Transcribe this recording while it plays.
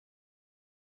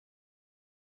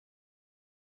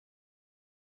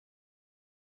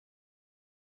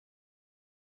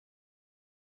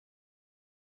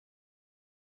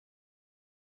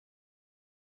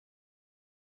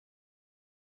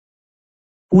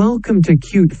Welcome to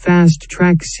Qt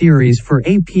FasTrack series for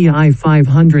API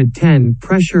 510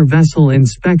 Pressure Vessel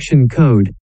Inspection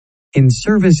Code.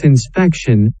 In-service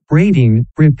inspection, rating,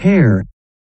 repair,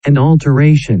 and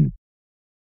alteration.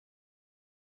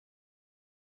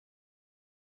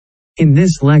 In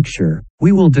this lecture,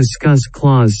 we will discuss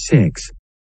Clause 6,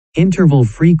 interval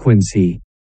frequency,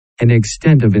 and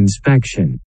extent of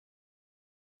inspection.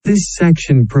 This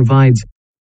section provides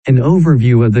an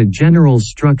overview of the general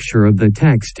structure of the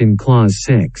text in Clause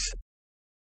 6.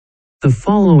 The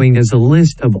following is a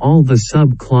list of all the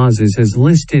sub-clauses as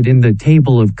listed in the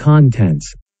table of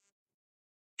contents.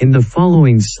 In the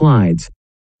following slides,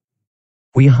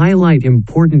 we highlight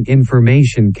important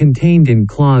information contained in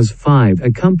Clause 5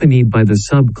 accompanied by the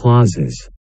sub-clauses.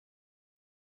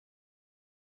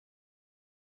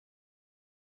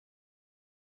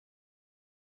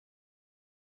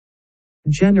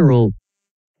 General.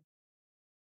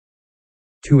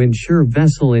 To ensure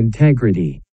vessel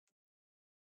integrity,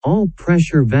 all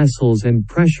pressure vessels and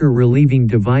pressure-relieving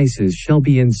devices shall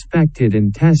be inspected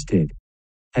and tested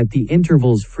at the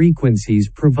intervals frequencies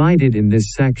provided in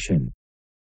this section.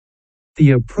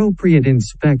 The appropriate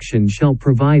inspection shall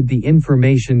provide the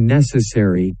information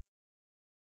necessary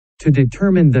to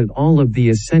determine that all of the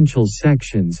essential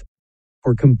sections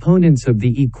or components of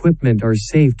the equipment are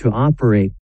safe to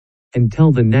operate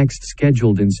until the next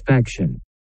scheduled inspection.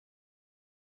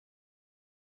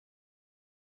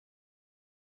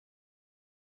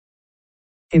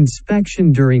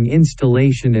 Inspection during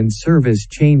installation and service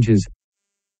changes.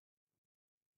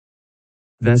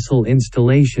 Vessel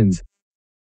installations.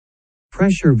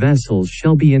 Pressure vessels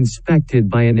shall be inspected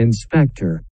by an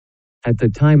inspector at the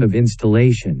time of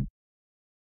installation.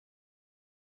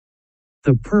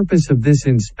 The purpose of this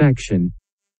inspection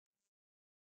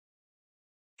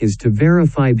is to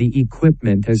verify the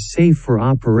equipment is safe for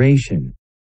operation,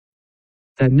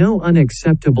 that no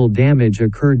unacceptable damage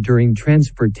occurred during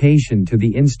transportation to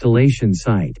the installation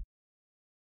site.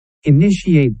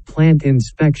 Initiate plant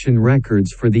inspection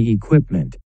records for the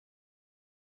equipment.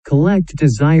 Collect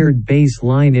desired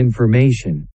baseline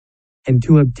information, and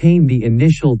to obtain the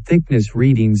initial thickness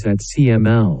readings at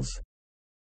CMLs.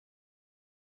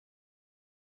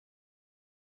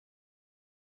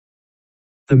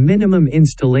 The minimum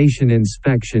installation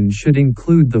inspection should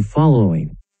include the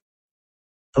following.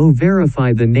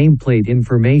 Verify the nameplate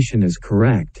information is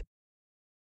correct.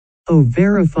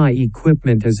 Verify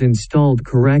equipment is installed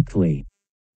correctly.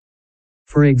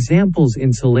 For examples,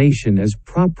 insulation is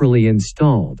properly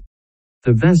installed.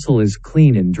 The vessel is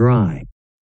clean and dry.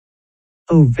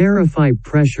 Verify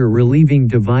pressure relieving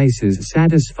devices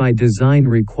satisfy design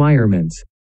requirements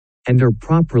and are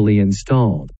properly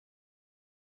installed.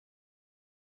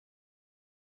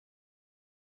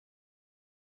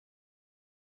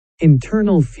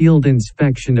 Internal field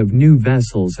inspection of new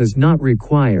vessels is not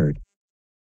required,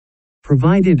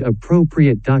 provided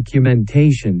appropriate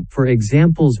documentation, for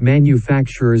examples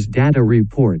manufacturer's data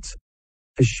reports,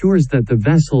 assures that the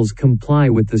vessels comply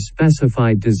with the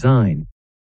specified design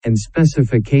and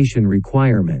specification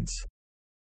requirements.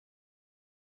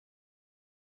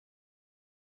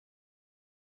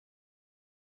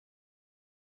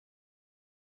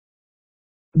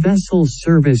 Vessel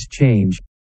service change.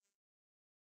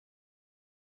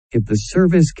 If the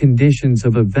service conditions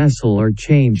of a vessel are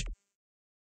changed,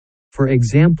 for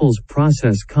examples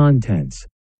process contents,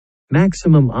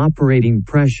 maximum operating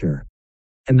pressure,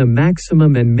 and the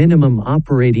maximum and minimum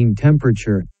operating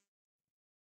temperature,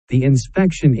 the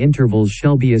inspection intervals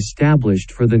shall be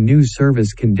established for the new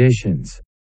service conditions.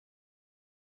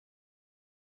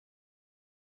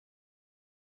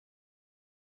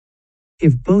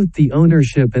 If both the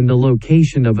ownership and the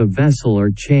location of a vessel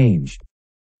are changed,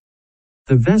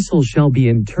 the vessel shall be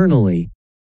internally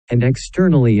and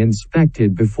externally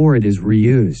inspected before it is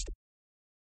reused.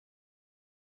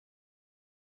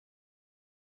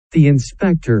 The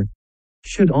inspector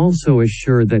should also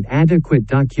assure that adequate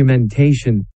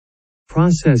documentation,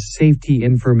 process safety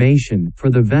information for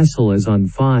the vessel is on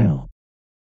file.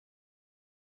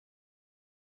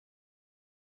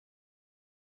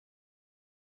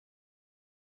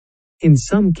 In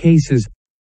some cases,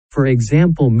 for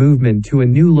example, movement to a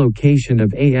new location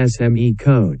of ASME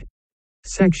code.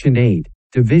 Section 8,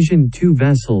 Division 2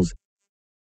 vessels.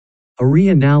 A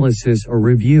reanalysis or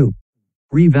review,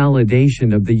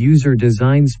 revalidation of the user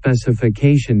design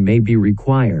specification may be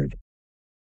required.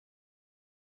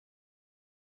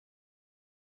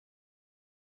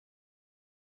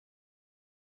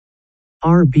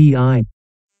 RBI.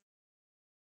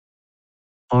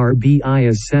 RBI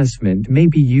assessment may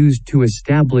be used to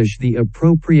establish the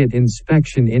appropriate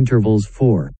inspection intervals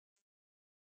for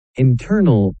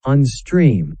internal,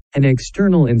 on-stream, and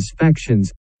external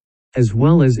inspections, as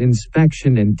well as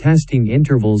inspection and testing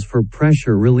intervals for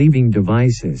pressure-relieving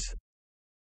devices.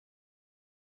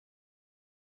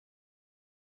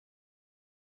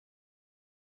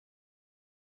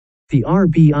 The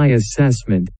RBI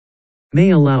assessment may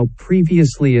allow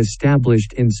previously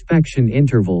established inspection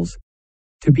intervals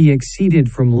to be exceeded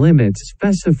from limits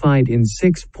specified in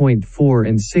 6.4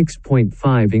 and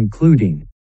 6.5, including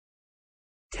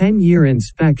 10-year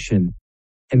inspection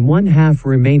and 1/2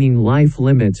 remaining life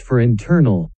limits for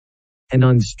internal and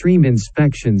on-stream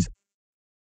inspections,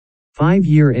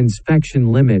 5-year inspection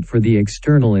limit for the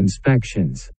external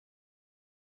inspections.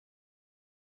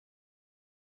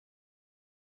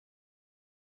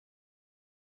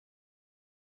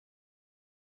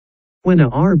 When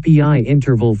a RBI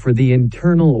interval for the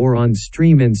internal or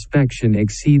on-stream inspection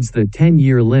exceeds the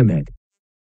 10-year limit,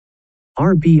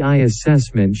 RBI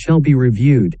assessment shall be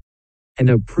reviewed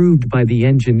and approved by the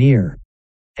engineer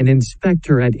and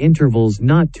inspector at intervals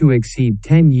not to exceed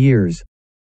 10 years,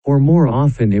 or more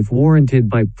often if warranted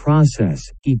by process,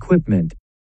 equipment,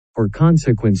 or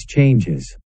consequence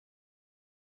changes.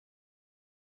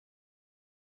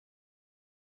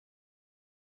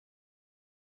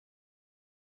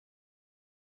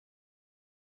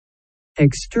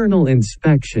 External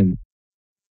inspection.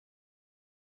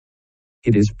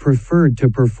 It is preferred to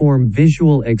perform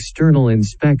visual external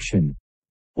inspection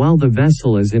while the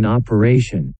vessel is in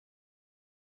operation.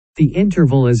 The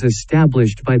interval is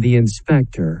established by the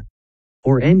inspector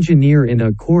or engineer in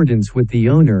accordance with the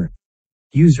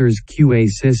owner/user's QA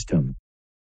system.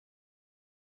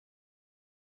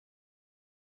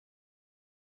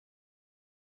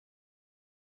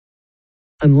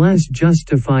 Unless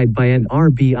justified by an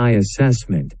RBI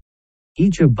assessment,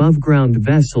 each above-ground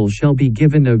vessel shall be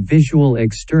given a visual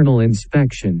external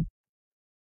inspection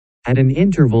at an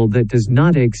interval that does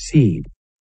not exceed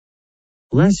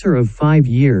lesser of 5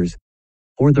 years,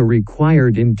 or the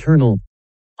required internal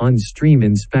on-stream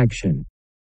inspection.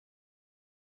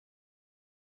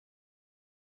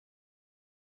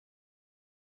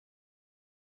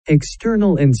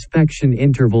 External inspection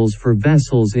intervals for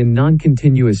vessels in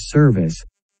non-continuous service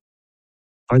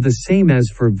are the same as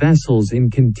for vessels in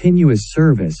continuous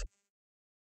service,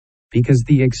 because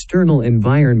the external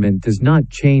environment does not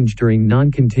change during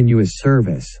non-continuous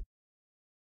service.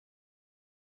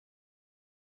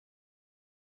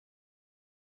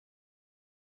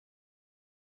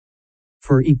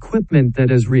 For equipment that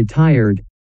is retired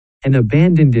and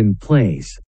abandoned in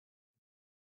place,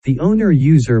 the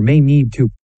owner-user may need to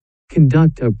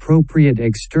conduct appropriate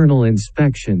external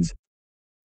inspections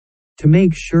to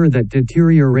make sure that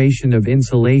deterioration of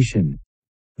insulation,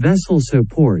 vessel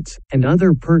supports, and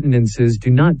other appurtenances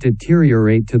do not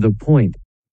deteriorate to the point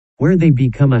where they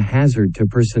become a hazard to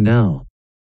personnel.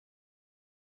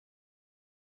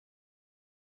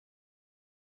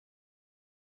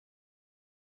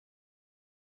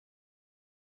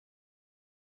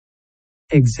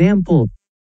 Example: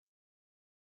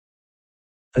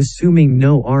 assuming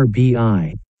no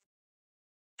RBI,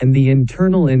 and the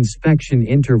internal inspection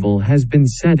interval has been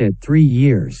set at 3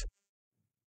 years.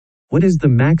 What is the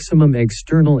maximum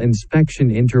external inspection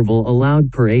interval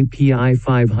allowed per API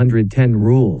 510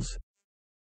 rules?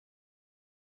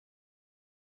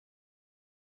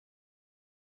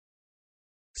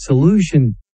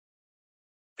 Solution: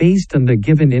 based on the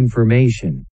given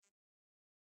information,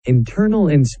 internal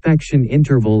inspection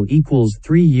interval equals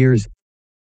 3 years.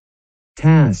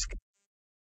 Task: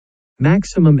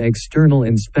 maximum external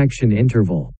inspection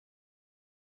interval.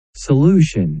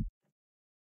 Solution: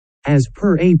 as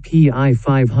per API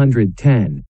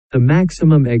 510, the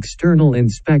maximum external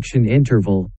inspection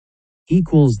interval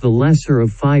equals the lesser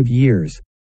of 5 years,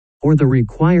 or the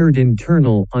required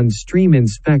internal on-stream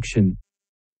inspection.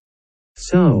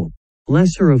 So,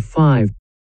 lesser of 5,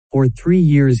 or 3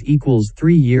 years equals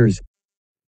 3 years.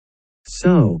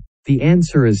 So, the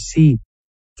answer is C.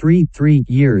 3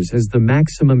 years is the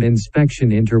maximum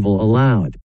inspection interval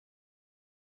allowed.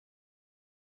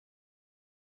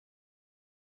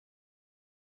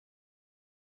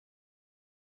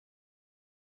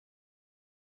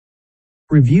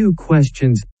 Review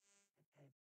questions.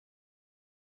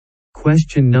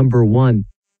 Question number 1.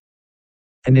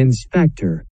 An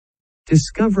inspector,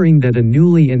 discovering that a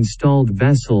newly installed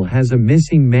vessel has a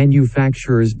missing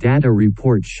manufacturer's data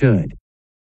report, should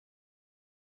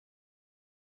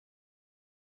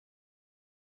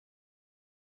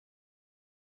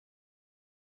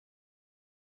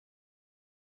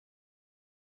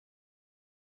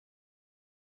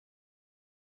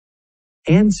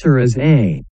answer is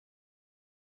A.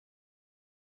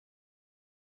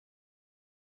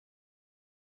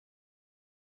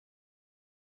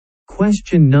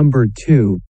 Question number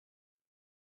 2.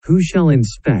 Who shall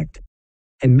inspect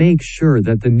and make sure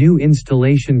that the new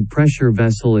installation pressure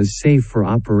vessel is safe for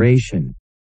operation?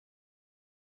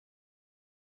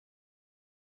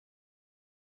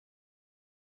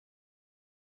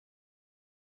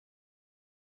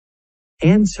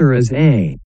 Answer is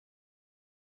A.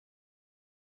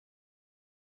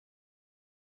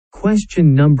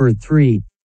 Question number 3.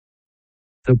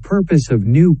 The purpose of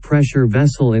new pressure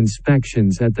vessel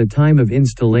inspections at the time of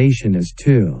installation is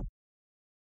to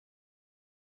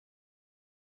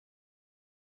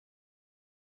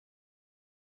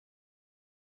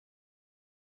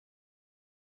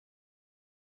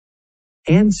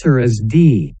Answer is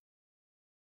D.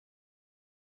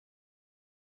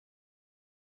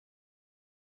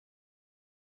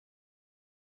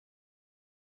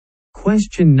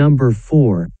 Question number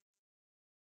 4.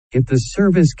 If the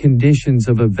service conditions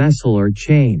of a vessel are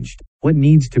changed, what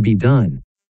needs to be done?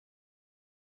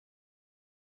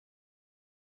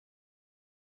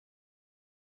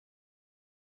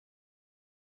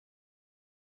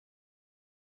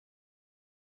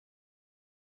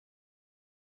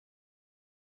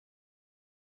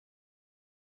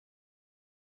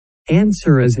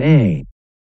 Answer is A.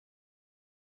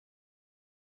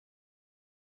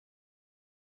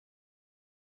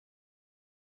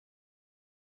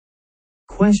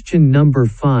 Question number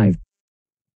 5.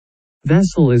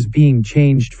 Vessel is being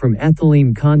changed from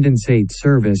ethylene condensate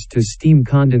service to steam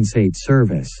condensate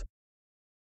service.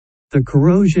 The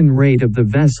corrosion rate of the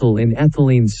vessel in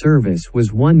ethylene service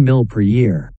was 1 mil per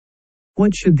year.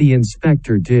 What should the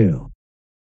inspector do?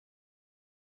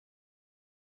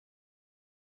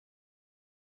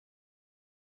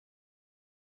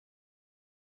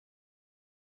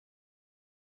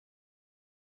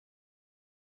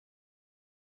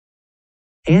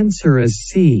 Answer is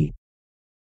C.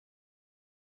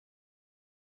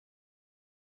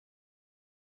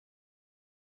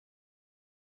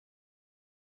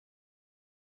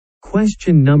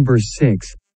 Question number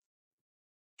 6.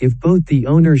 If both the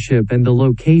ownership and the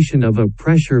location of a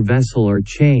pressure vessel are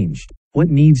changed, what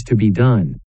needs to be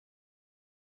done?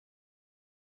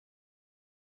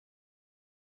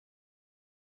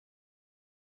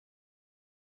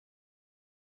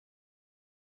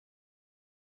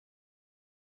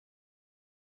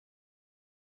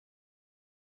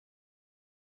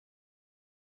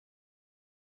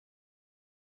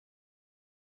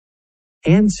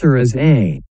 Answer is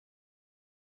A.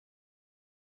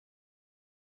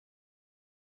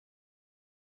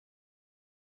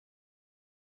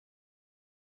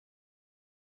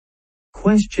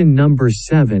 Question number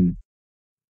 7.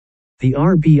 The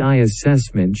RBI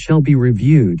assessment shall be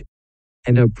reviewed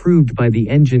and approved by the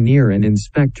engineer and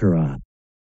inspector.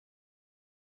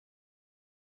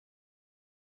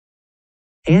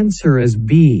 Answer is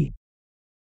B.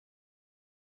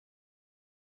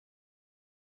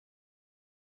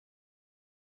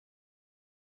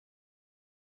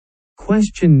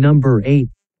 Question number 8.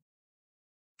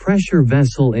 Pressure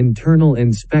vessel internal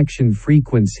inspection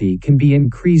frequency can be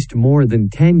increased more than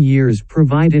 10 years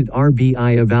provided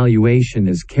RBI evaluation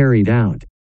is carried out.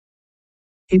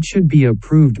 It should be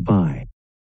approved by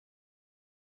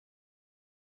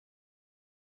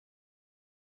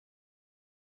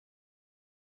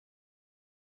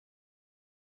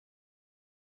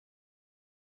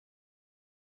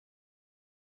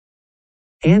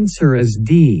Answer is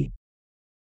D.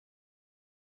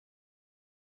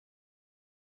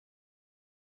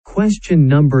 Question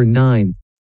number 9.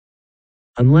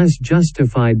 Unless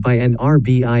justified by an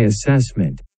RBI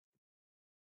assessment,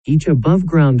 each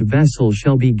above-ground vessel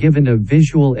shall be given a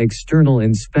visual external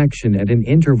inspection at an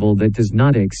interval that does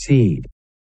not exceed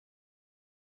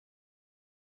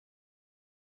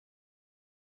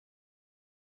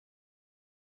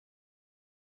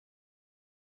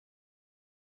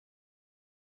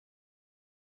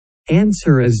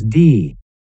Answer is D.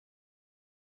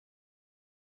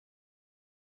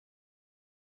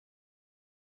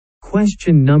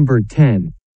 Question number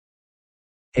 10.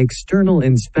 External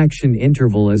inspection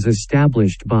interval is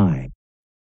established by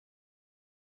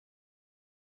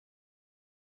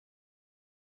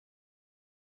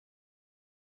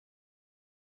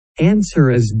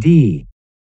Answer is D.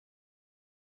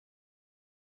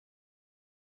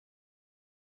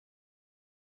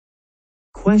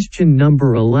 Question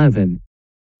number 11.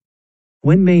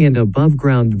 When may an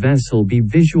above-ground vessel be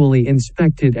visually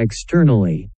inspected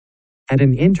externally, at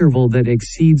an interval that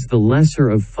exceeds the lesser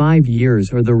of 5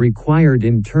 years or the required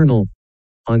internal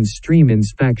on-stream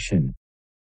inspection?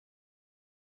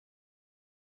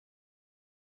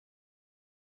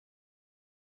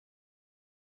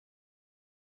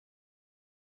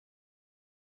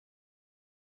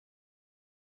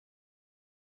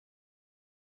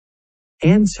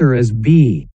 Answer is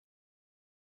B.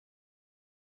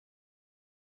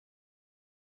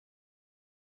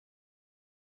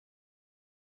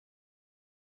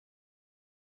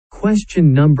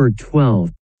 Question number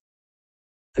 12.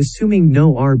 Assuming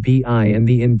no RBI and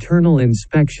the internal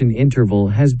inspection interval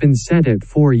has been set at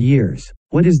 4 years,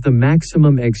 what is the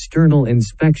maximum external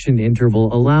inspection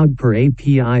interval allowed per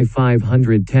API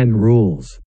 510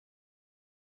 rules?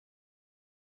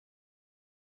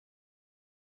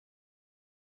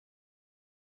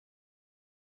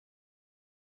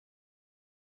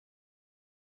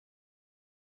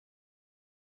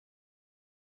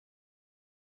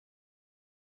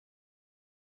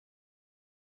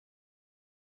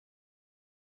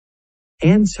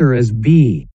 Answer is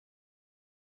B.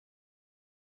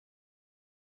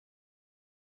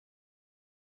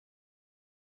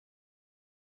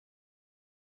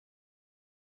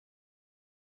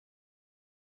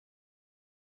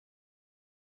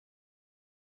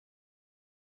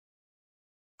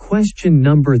 Question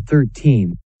number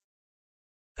 13.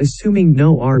 Assuming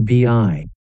no RBI,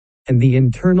 and the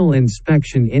internal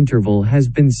inspection interval has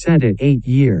been set at 8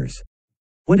 years,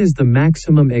 what is the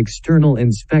maximum external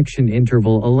inspection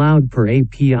interval allowed per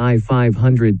API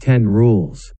 510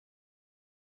 rules?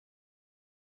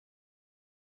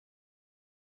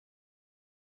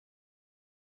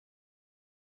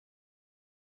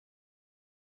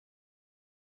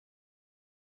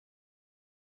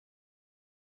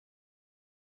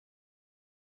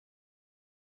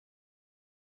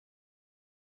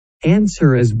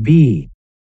 Answer is B.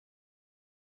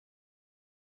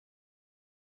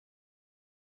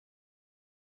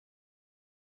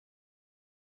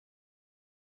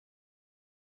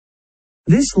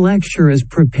 This lecture is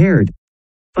prepared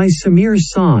by Samir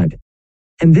Saad,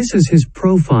 and this is his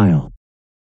profile.